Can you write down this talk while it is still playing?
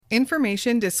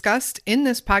Information discussed in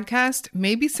this podcast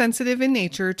may be sensitive in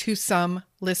nature to some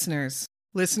listeners.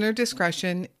 Listener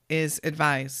discretion is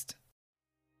advised.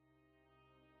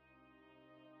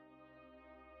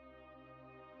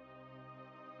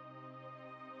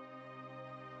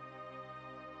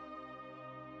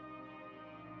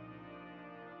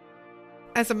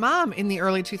 As a mom in the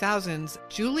early 2000s,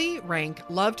 Julie Rank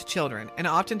loved children and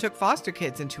often took foster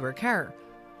kids into her care.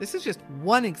 This is just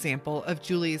one example of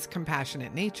Julie's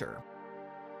compassionate nature.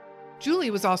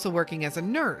 Julie was also working as a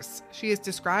nurse. She is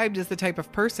described as the type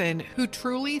of person who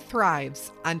truly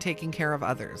thrives on taking care of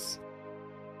others.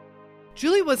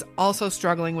 Julie was also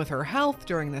struggling with her health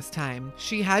during this time.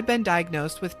 She had been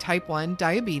diagnosed with type 1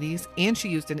 diabetes and she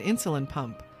used an insulin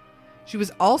pump. She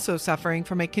was also suffering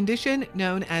from a condition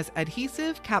known as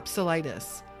adhesive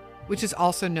capsulitis, which is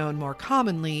also known more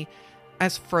commonly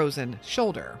as frozen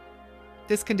shoulder.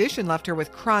 This condition left her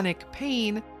with chronic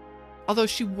pain, although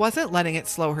she wasn't letting it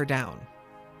slow her down.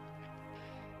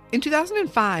 In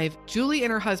 2005, Julie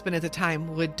and her husband at the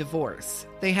time would divorce.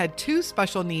 They had 2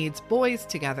 special needs boys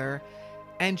together,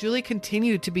 and Julie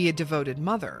continued to be a devoted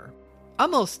mother.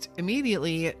 Almost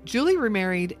immediately, Julie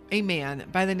remarried a man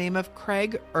by the name of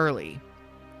Craig Earley.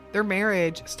 Their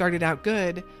marriage started out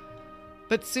good,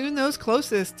 but soon those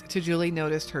closest to Julie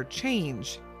noticed her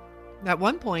change. At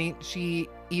one point, she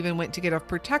even went to get a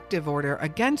protective order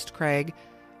against Craig,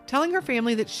 telling her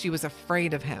family that she was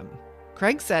afraid of him.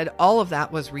 Craig said all of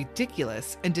that was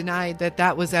ridiculous and denied that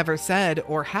that was ever said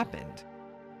or happened.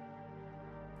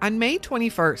 On May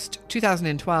 21st,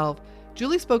 2012,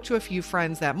 Julie spoke to a few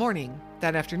friends that morning.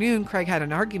 That afternoon, Craig had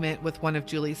an argument with one of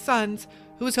Julie's sons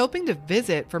who was hoping to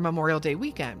visit for Memorial Day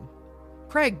weekend.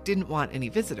 Craig didn't want any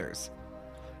visitors.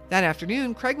 That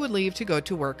afternoon, Craig would leave to go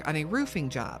to work on a roofing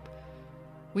job.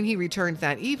 When he returned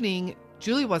that evening,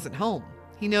 Julie wasn't home.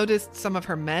 He noticed some of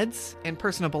her meds and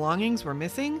personal belongings were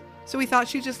missing, so he thought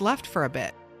she just left for a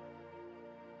bit.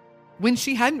 When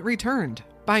she hadn't returned,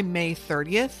 by May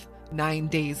 30th, 9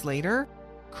 days later,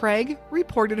 Craig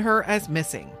reported her as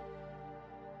missing.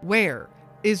 Where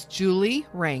is Julie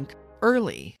Rank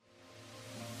Earley?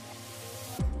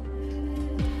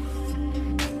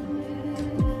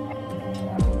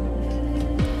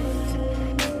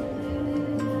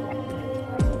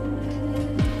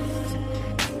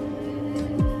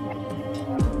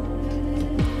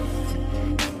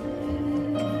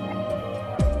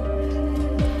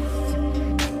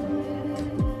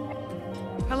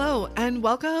 And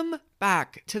welcome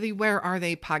back to the Where Are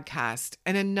They podcast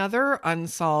and another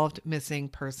unsolved missing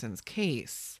persons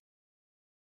case.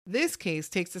 This case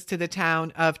takes us to the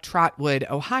town of Trotwood,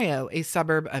 Ohio, a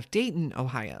suburb of Dayton,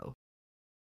 Ohio.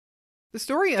 The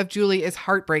story of Julie is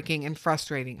heartbreaking and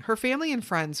frustrating. Her family and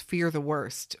friends fear the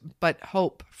worst, but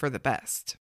hope for the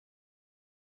best.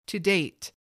 To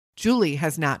date, Julie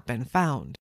has not been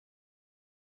found.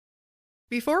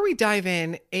 Before we dive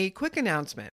in, a quick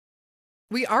announcement.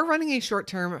 We are running a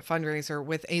short-term fundraiser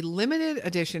with a limited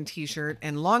edition t-shirt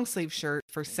and long sleeve shirt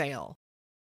for sale.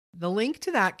 The link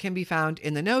to that can be found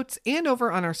in the notes and over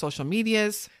on our social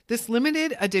medias. This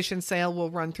limited edition sale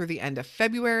will run through the end of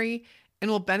February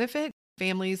and will benefit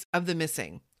families of the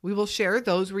missing. We will share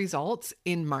those results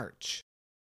in March.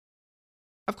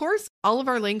 Of course, all of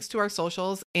our links to our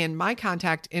socials and my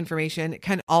contact information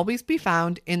can always be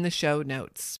found in the show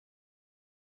notes.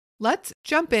 Let's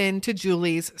jump into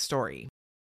Julie's story.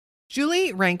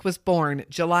 Julie Rank was born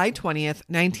July 20th,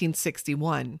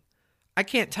 1961. I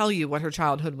can't tell you what her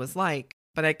childhood was like,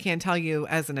 but I can tell you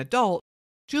as an adult,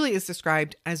 Julie is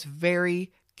described as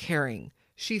very caring.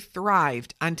 She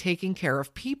thrived on taking care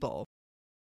of people.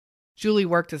 Julie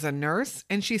worked as a nurse,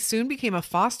 and she soon became a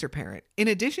foster parent, in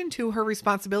addition to her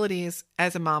responsibilities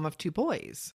as a mom of 2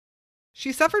 boys.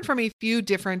 She suffered from a few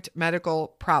different medical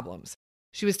problems.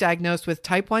 She was diagnosed with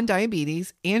type 1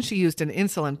 diabetes, and she used an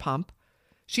insulin pump.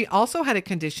 She also had a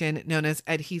condition known as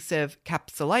adhesive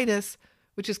capsulitis,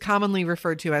 which is commonly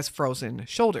referred to as frozen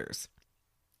shoulders.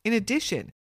 In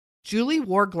addition, Julie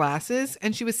wore glasses,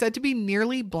 and she was said to be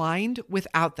nearly blind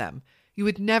without them. You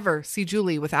would never see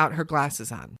Julie without her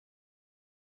glasses on.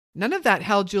 None of that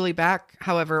held Julie back,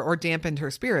 however, or dampened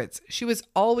her spirits. She was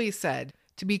always said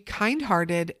to be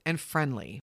kind-hearted and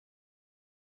friendly.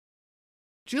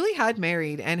 Julie had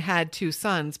married and had 2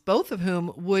 sons, both of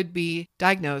whom would be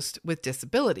diagnosed with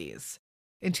disabilities.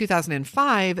 In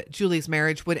 2005, Julie's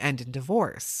marriage would end in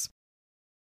divorce.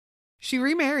 She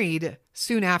remarried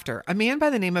soon after, a man by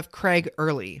the name of Craig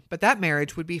Earley, but that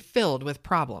marriage would be filled with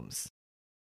problems.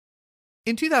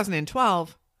 In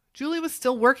 2012, Julie was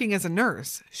still working as a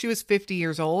nurse. She was 50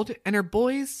 years old, and her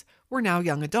boys were now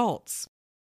young adults.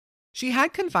 She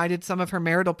had confided some of her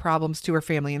marital problems to her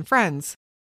family and friends,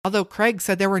 although Craig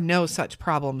said there were no such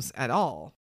problems at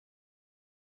all.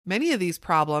 Many of these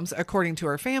problems, according to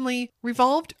her family,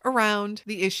 revolved around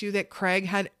the issue that Craig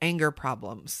had anger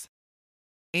problems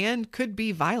and could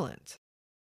be violent.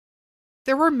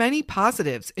 There were many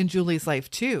positives in Julie's life,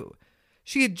 too.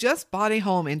 She had just bought a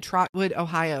home in Trotwood,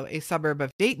 Ohio, a suburb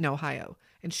of Dayton, Ohio,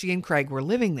 and she and Craig were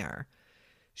living there.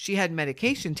 She had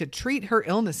medication to treat her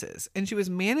illnesses, and she was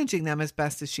managing them as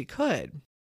best as she could.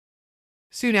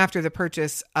 Soon after the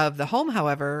purchase of the home,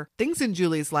 however, things in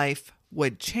Julie's life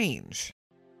would change.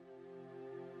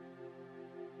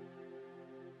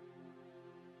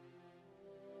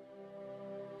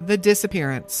 The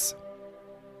disappearance.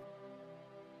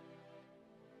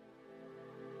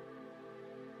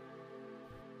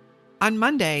 On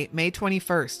Monday, May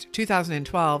 21st,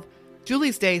 2012,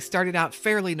 Julie's day started out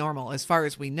fairly normal as far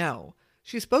as we know.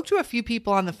 She spoke to a few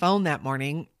people on the phone that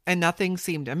morning, and nothing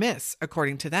seemed amiss,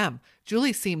 according to them.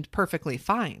 Julie seemed perfectly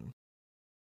fine.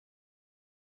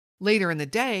 Later in the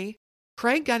day,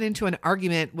 Craig got into an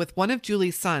argument with one of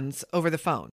Julie's sons over the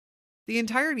phone. The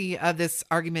entirety of this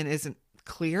argument isn't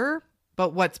clear,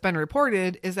 but what's been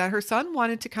reported is that her son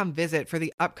wanted to come visit for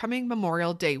the upcoming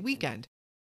Memorial Day weekend,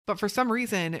 but for some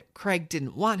reason, Craig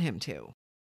didn't want him to.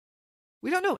 We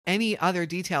don't know any other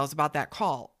details about that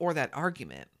call or that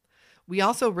argument. We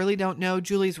also really don't know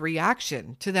Julie's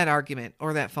reaction to that argument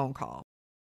or that phone call.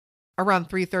 Around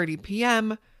 3:30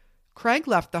 p.m., Craig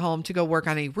left the home to go work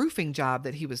on a roofing job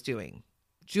that he was doing.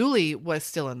 Julie was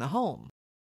still in the home.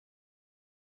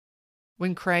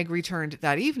 When Craig returned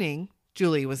that evening,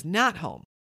 Julie was not home.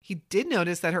 He did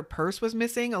notice that her purse was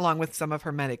missing along with some of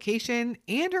her medication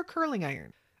and her curling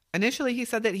iron. Initially, he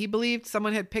said that he believed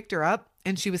someone had picked her up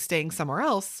and she was staying somewhere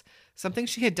else, something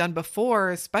she had done before,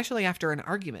 especially after an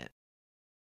argument.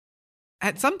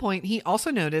 At some point, he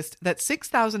also noticed that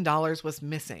 $6,000 was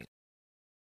missing.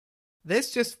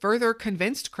 This just further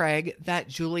convinced Craig that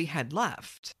Julie had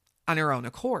left on her own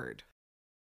accord.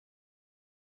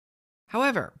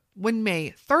 However, when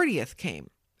May 30th came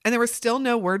and there was still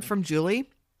no word from Julie,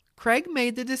 Craig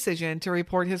made the decision to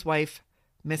report his wife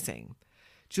missing.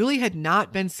 Julie had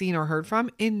not been seen or heard from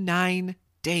in 9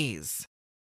 days.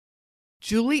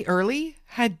 Julie Earley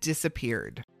had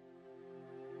disappeared.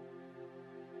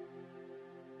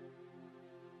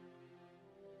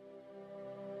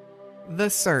 The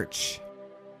search.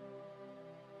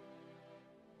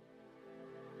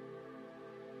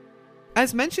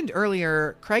 As mentioned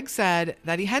earlier, Craig said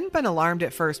that he hadn't been alarmed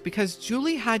at first because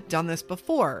Julie had done this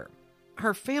before.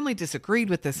 Her family disagreed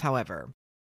with this, however.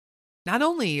 Not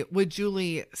only would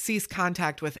Julie cease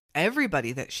contact with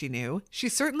everybody that she knew, she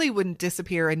certainly wouldn't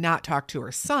disappear and not talk to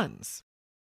her sons.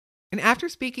 And after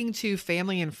speaking to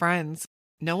family and friends,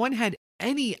 no one had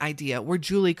any idea where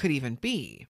Julie could even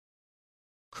be.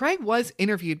 Craig was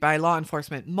interviewed by law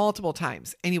enforcement multiple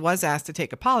times, and he was asked to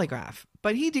take a polygraph,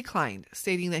 but he declined,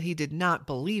 stating that he did not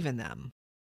believe in them.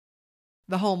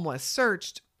 The home was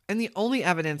searched, and the only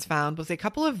evidence found was a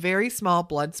couple of very small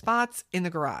blood spots in the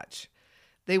garage.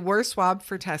 They were swabbed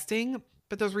for testing,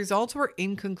 but those results were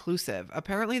inconclusive.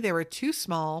 Apparently, they were too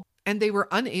small, and they were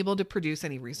unable to produce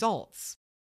any results.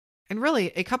 And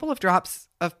really, a couple of drops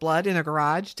of blood in a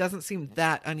garage doesn't seem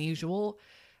that unusual.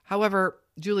 However,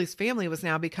 Julie's family was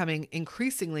now becoming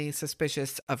increasingly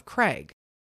suspicious of Craig.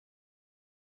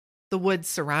 The woods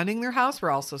surrounding their house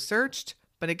were also searched,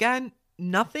 but again,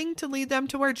 nothing to lead them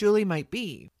to where Julie might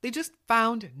be. They just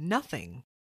found nothing.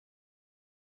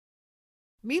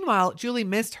 Meanwhile, Julie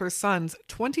missed her son's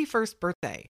 21st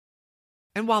birthday.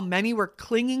 And while many were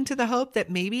clinging to the hope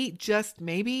that maybe, just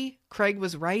maybe, Craig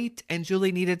was right and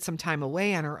Julie needed some time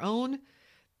away on her own,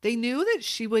 they knew that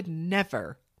she would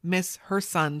never miss her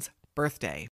son's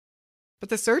birthday. But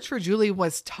the search for Julie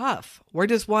was tough. Where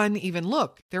does one even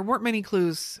look? There weren't many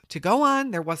clues to go on.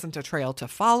 There wasn't a trail to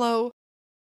follow.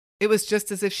 It was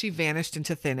just as if she vanished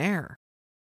into thin air.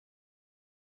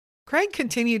 Craig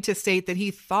continued to state that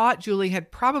he thought Julie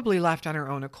had probably left on her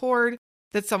own accord,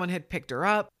 that someone had picked her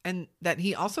up, and that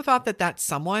he also thought that that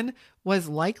someone was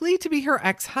likely to be her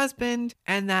ex-husband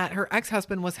and that her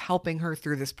ex-husband was helping her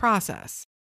through this process.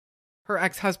 Her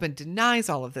ex-husband denies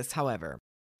all of this, however.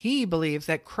 He believes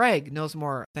that Craig knows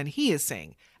more than he is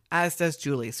saying, as does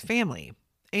Julie's family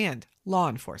and law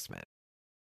enforcement.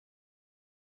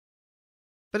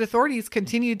 But authorities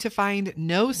continued to find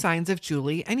no signs of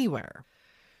Julie anywhere.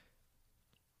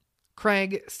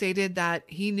 Craig stated that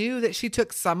he knew that she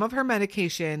took some of her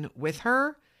medication with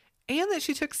her and that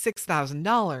she took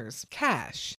 $6,000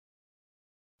 cash,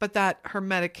 but that her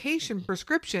medication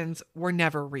prescriptions were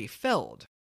never refilled.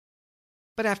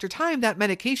 But after time, that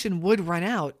medication would run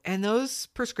out, and those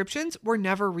prescriptions were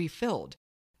never refilled.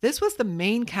 This was the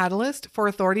main catalyst for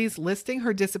authorities listing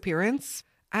her disappearance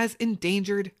as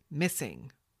endangered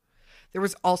missing. There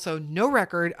was also no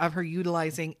record of her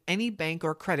utilizing any bank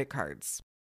or credit cards.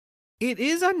 It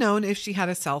is unknown if she had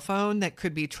a cell phone that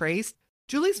could be traced.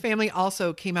 Julie's family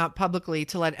also came out publicly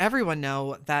to let everyone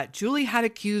know that Julie had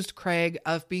accused Craig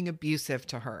of being abusive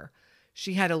to her.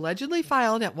 She had allegedly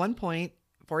filed at one point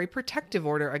for a protective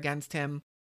order against him,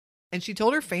 and she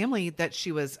told her family that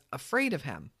she was afraid of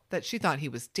him, that she thought he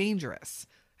was dangerous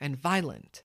and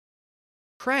violent.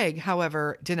 Craig,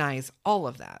 however, denies all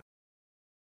of that.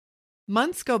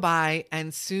 Months go by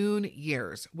and soon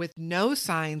years with no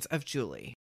signs of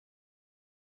Julie.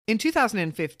 In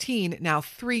 2015, now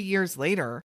 3 years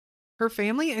later, her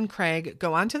family and Craig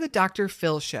go on to the Dr.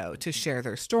 Phil show to share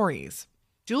their stories.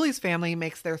 Julie's family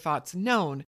makes their thoughts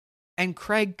known, and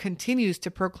Craig continues to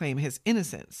proclaim his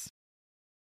innocence.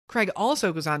 Craig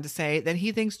also goes on to say that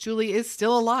he thinks Julie is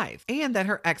still alive and that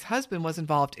her ex-husband was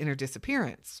involved in her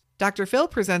disappearance. Dr. Phil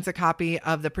presents a copy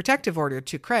of the protective order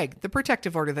to Craig, the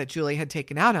protective order that Julie had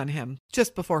taken out on him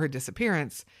just before her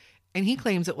disappearance, and he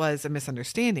claims it was a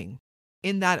misunderstanding.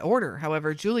 In that order,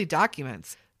 however, Julie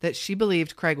documents that she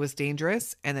believed Craig was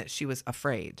dangerous and that she was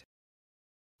afraid.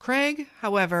 Craig,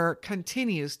 however,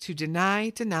 continues to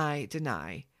deny,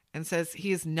 and says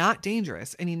he is not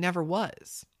dangerous and he never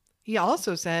was. He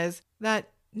also says that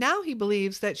now he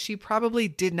believes that she probably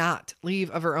did not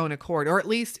leave of her own accord, or at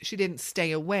least she didn't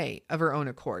stay away of her own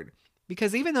accord,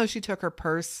 because even though she took her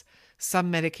purse,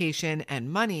 some medication, and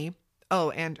money,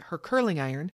 and her curling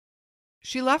iron,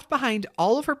 she left behind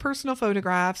all of her personal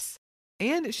photographs,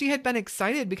 and she had been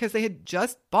excited because they had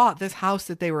just bought this house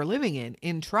that they were living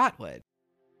in Trotwood.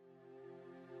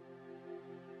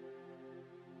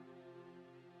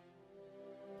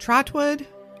 Trotwood,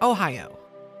 Ohio.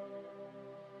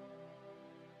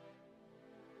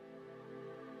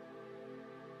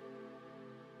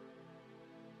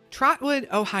 Trotwood,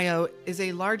 Ohio is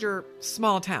a larger,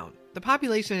 small town. The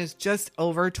population is just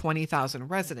over 20,000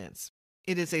 residents.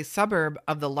 It is a suburb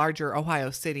of the larger Ohio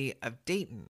city of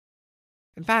Dayton.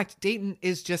 In fact, Dayton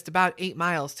is just about 8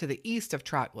 miles to the east of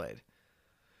Trotwood.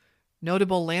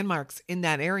 Notable landmarks in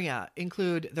that area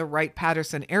include the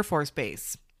Wright-Patterson Air Force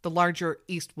Base. The larger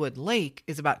Eastwood Lake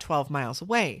is about 12 miles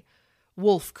away.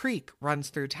 Wolf Creek runs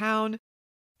through town.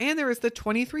 And there is the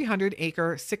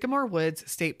 2,300-acre Sycamore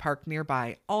Woods State Park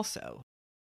nearby also.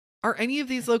 Are any of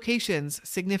these locations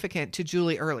significant to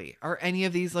Julie Earley? Are any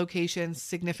of these locations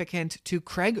significant to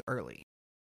Craig Earley?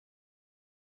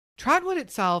 Trotwood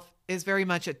itself is very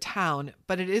much a town,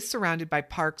 but it is surrounded by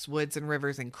parks, woods, and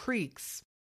rivers and creeks.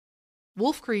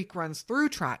 Wolf Creek runs through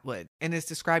Trotwood and is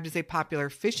described as a popular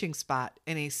fishing spot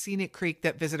and a scenic creek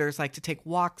that visitors like to take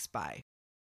walks by.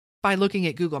 By looking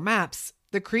at Google Maps,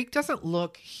 the creek doesn't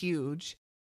look huge.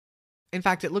 In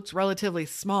fact, it looks relatively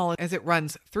small as it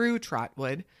runs through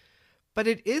Trotwood, but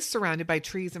it is surrounded by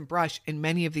trees and brush in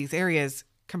many of these areas,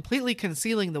 completely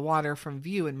concealing the water from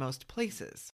view in most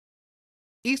places.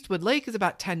 Eastwood Lake is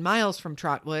about 10 miles from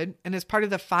Trotwood and is part of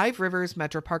the Five Rivers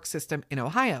Metro Park system in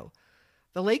Ohio.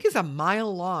 The lake is a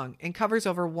mile long and covers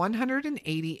over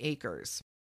 180 acres.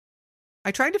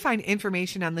 I tried to find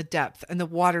information on the depth and the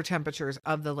water temperatures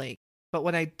of the lake, but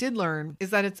what I did learn is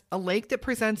that it's a lake that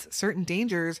presents certain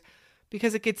dangers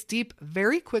because it gets deep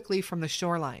very quickly from the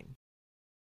shoreline.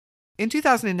 In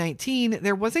 2019,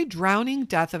 there was a drowning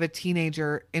death of a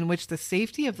teenager in which the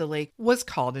safety of the lake was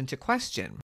called into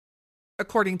question.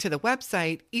 According to the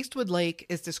website, Eastwood Lake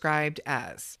is described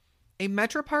as a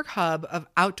Metro Park hub of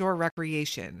outdoor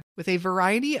recreation with a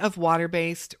variety of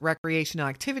water-based recreational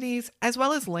activities as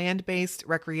well as land-based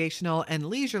recreational and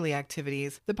leisurely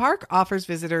activities. The park offers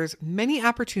visitors many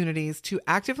opportunities to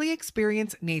actively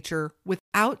experience nature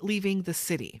without leaving the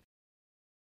city.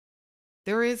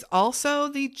 There is also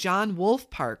the John Wolfe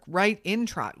Park right in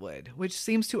Trotwood, which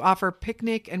seems to offer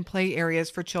picnic and play areas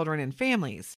for children and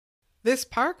families. This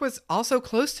park was also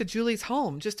close to Julie's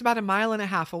home, just about 1.5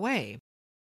 miles away.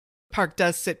 Park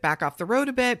does sit back off the road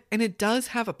a bit, and it does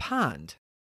have a pond.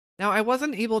 Now, I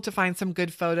wasn't able to find some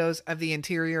good photos of the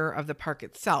interior of the park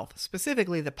itself,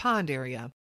 specifically the pond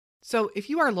area. So if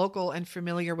you are local and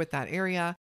familiar with that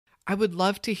area, I would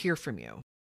love to hear from you.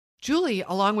 Julie,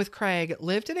 along with Craig,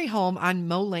 lived in a home on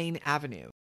Moline Avenue.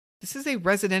 This is a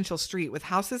residential street with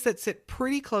houses that sit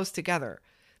pretty close together.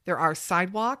 There are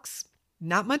sidewalks,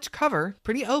 not much cover,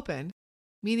 pretty open,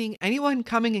 meaning anyone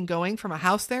coming and going from a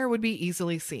house there would be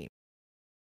easily seen.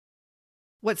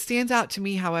 What stands out to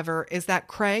me, however, is that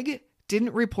Craig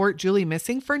didn't report Julie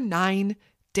missing for 9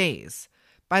 days.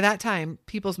 By that time,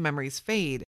 people's memories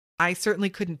fade. I certainly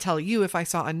couldn't tell you if I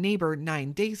saw a neighbor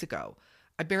 9 days ago.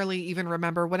 I barely even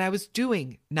remember what I was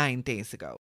doing 9 days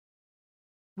ago.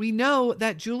 We know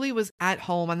that Julie was at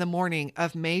home on the morning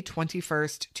of May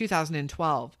 21st,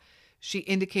 2012. She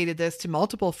indicated this to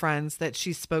multiple friends that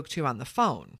she spoke to on the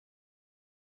phone.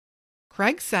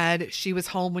 Craig said she was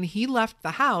home when he left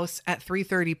the house at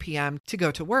 3:30 p.m. to go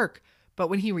to work, but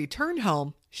when he returned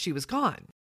home, she was gone.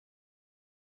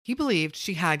 He believed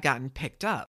she had gotten picked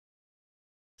up.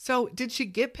 So, did she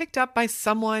get picked up by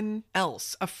someone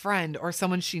else, a friend, or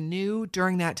someone she knew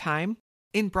during that time?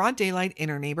 In broad daylight in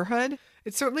her neighborhood?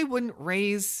 It certainly wouldn't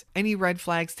raise any red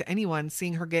flags to anyone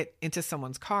seeing her get into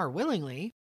someone's car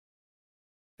willingly.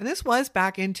 And this was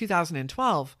back in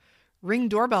 2012. Ring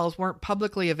doorbells weren't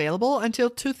publicly available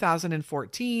until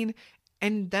 2014,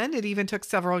 and then it even took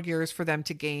several years for them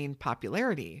to gain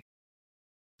popularity.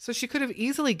 So she could have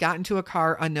easily gotten to a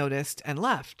car unnoticed and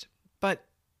left. But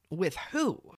with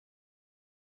who?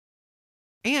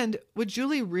 And would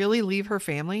Julie really leave her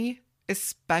family,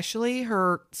 especially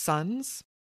her sons?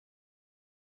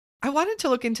 I wanted to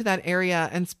look into that area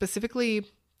and specifically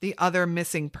the other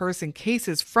missing person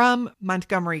cases from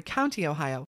Montgomery County,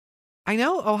 Ohio. I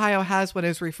know Ohio has what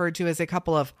is referred to as a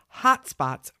couple of hot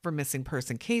spots for missing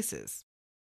person cases.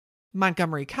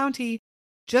 Montgomery County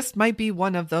just might be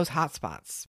one of those hot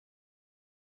spots.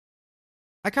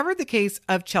 I covered the case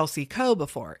of Chelsea Coe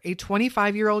before, a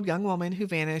 25-year-old young woman who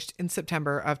vanished in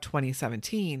September of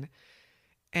 2017.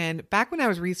 And back when I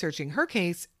was researching her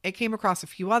case, I came across a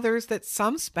few others that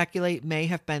some speculate may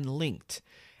have been linked.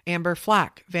 Amber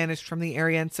Flack vanished from the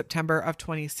area in September of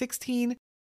 2016,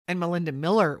 and Melinda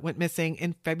Miller went missing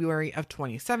in February of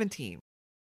 2017.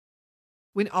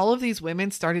 When all of these women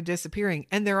started disappearing,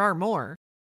 and there are more,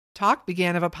 talk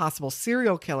began of a possible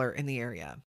serial killer in the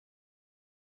area.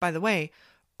 By the way,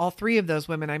 all 3 of those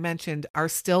women I mentioned are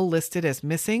still listed as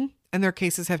missing, and their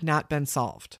cases have not been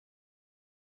solved.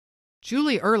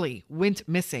 Julie Earley went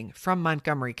missing from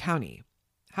Montgomery County.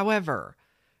 However,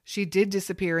 she did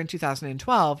disappear in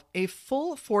 2012, a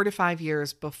full 4 to 5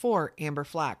 years before Amber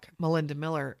Flack, Melinda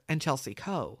Miller, and Chelsea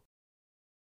Coe.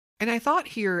 And I thought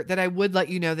here that I would let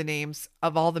you know the names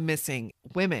of all the missing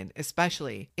women,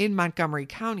 especially in Montgomery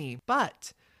County,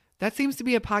 but that seems to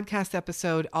be a podcast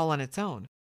episode all on its own.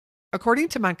 According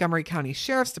to Montgomery County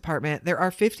Sheriff's Department, there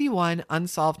are 51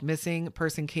 unsolved missing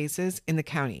person cases in the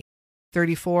county.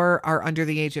 34 are under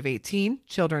the age of 18,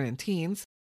 children and teens,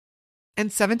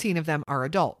 and 17 of them are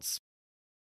adults.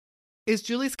 Is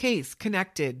Julie's case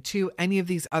connected to any of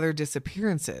these other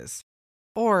disappearances,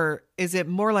 or is it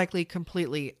more likely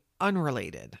completely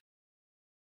unrelated?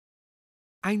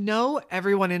 I know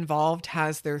everyone involved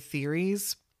has their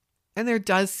theories, and there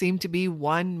does seem to be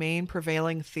one main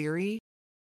prevailing theory,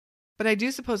 but I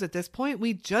do suppose at this point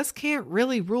we just can't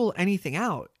really rule anything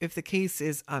out if the case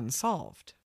is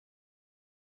unsolved.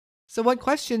 So what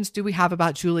questions do we have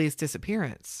about Julie's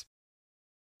disappearance?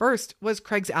 First, was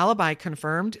Craig's alibi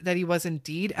confirmed that he was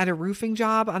indeed at a roofing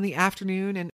job on the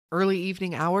afternoon and early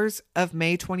evening hours of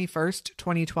May 21st,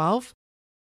 2012?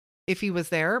 If he was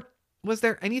there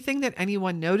anything that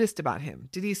anyone noticed about him?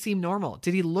 Did he seem normal?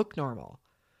 Did he look normal?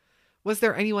 Was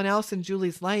there anyone else in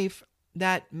Julie's life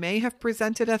that may have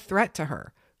presented a threat to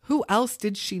her? Who else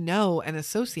did she know and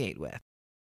associate with?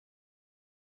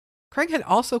 Craig had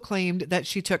also claimed that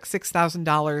she took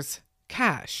 $6,000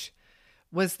 cash.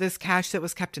 Was this cash that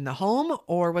was kept in the home,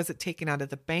 or was it taken out of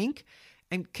the bank?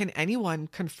 And can anyone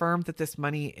confirm that this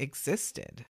money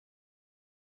existed?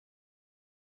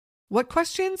 What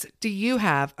questions do you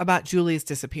have about Julie's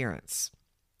disappearance?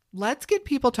 Let's get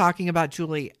people talking about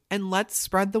Julie, and let's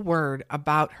spread the word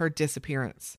about her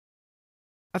disappearance.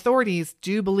 Authorities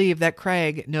do believe that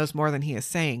Craig knows more than he is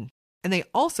saying, and they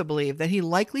also believe that he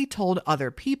likely told other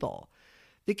people.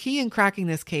 The key in cracking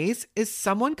this case is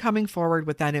someone coming forward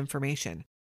with that information.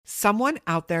 Someone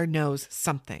out there knows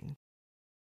something.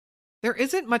 There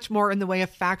isn't much more in the way of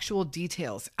factual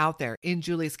details out there in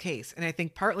Julie's case, and I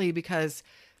think partly because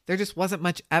there just wasn't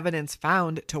much evidence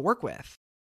found to work with.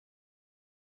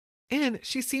 And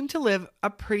she seemed to live a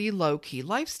pretty low-key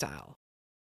lifestyle.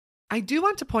 I do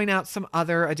want to point out some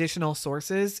other additional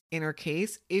sources in her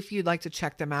case if you'd like to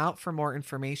check them out for more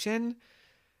information.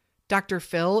 Dr.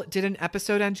 Phil did an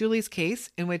episode on Julie's case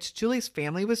in which Julie's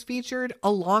family was featured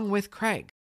along with Craig.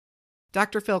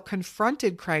 Dr. Phil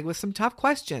confronted Craig with some tough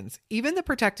questions, even the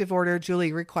protective order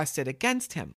Julie requested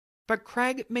against him. But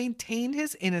Craig maintained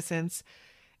his innocence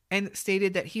and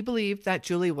stated that he believed that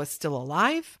Julie was still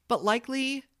alive, but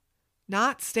likely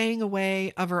not staying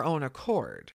away of her own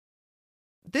accord.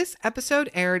 This episode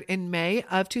aired in May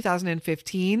of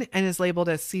 2015 and is labeled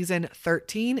as Season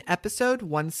 13, Episode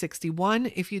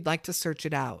 161, if you'd like to search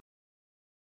it out.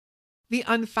 The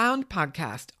Unfound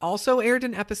podcast also aired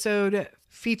an episode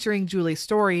featuring Julie's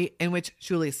story in which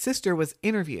Julie's sister was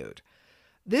interviewed.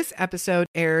 This episode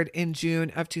aired in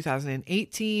June of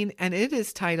 2018, and it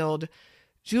is titled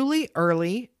Julie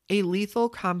Earley, A Lethal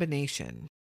Combination.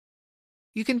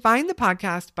 You can find the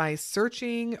podcast by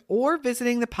searching or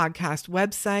visiting the podcast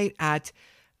website at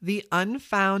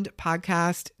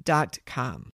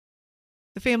theunfoundpodcast.com.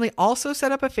 The family also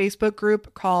set up a Facebook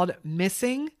group called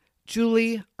Missing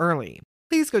Julie Earley.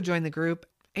 Please go join the group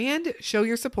and show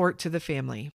your support to the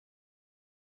family.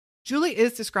 Julie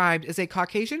is described as a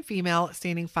Caucasian female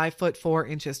standing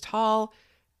 5'4" tall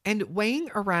and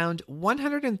weighing around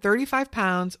 135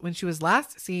 pounds when she was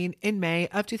last seen in May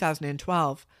of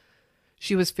 2012.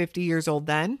 She was 50 years old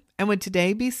then and would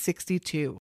today be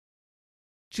 62.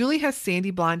 Julie has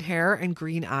sandy blonde hair and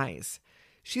green eyes.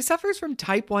 She suffers from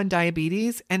type 1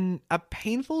 diabetes and a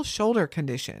painful shoulder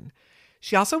condition.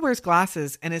 She also wears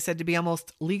glasses and is said to be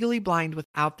almost legally blind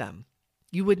without them.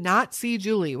 You would not see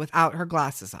Julie without her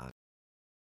glasses on.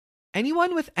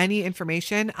 Anyone with any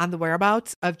information on the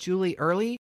whereabouts of Julie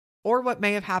Earley or what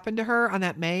may have happened to her on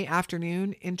that May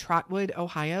afternoon in Trotwood,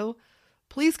 Ohio,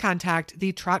 please contact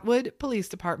the Trotwood Police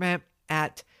Department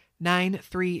at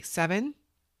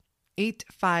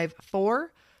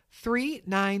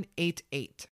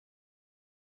 937-854-3988.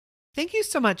 Thank you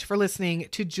so much for listening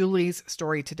to Julie's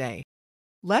story today.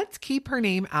 Let's keep her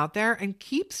name out there and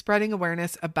keep spreading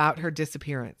awareness about her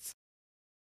disappearance.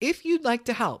 If you'd like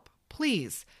to help,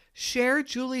 please share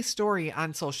Julie's story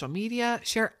on social media.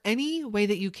 Share any way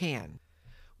that you can.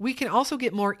 We can also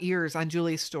get more ears on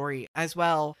Julie's story as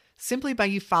well, simply by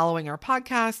you following our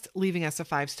podcast, leaving us a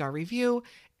 5-star review,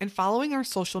 and following our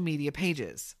social media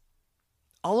pages.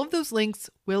 All of those links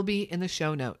will be in the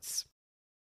show notes.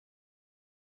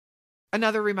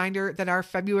 Another reminder that our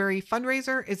February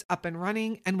fundraiser is up and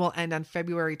running and will end on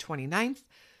February 29th.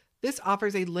 This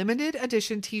offers a limited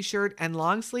edition t-shirt and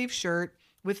long sleeve shirt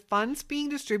with funds being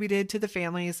distributed to the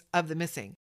families of the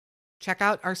missing. Check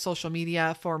out our social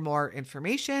media for more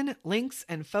information, links,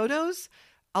 and photos.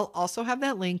 I'll also have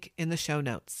that link in the show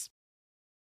notes.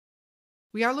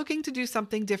 We are looking to do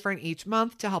something different each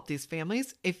month to help these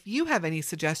families. If you have any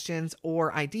suggestions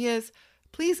or ideas,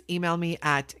 please email me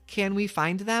at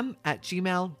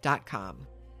canwefindthem@gmail.com.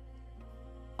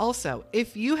 Also,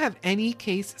 if you have any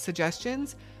case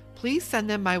suggestions, please send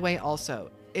them my way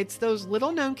also. It's those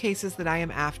little known cases that I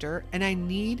am after, and I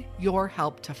need your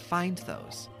help to find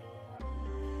those.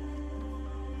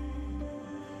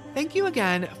 Thank you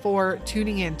again for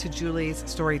tuning in to Julie's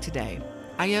story today.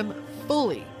 I am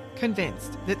fully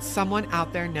convinced that someone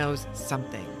out there knows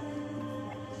something.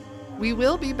 We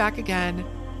will be back again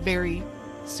very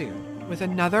soon with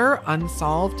another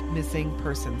unsolved missing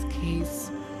persons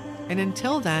case. And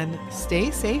until then,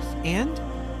 stay safe and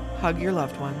hug your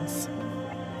loved ones.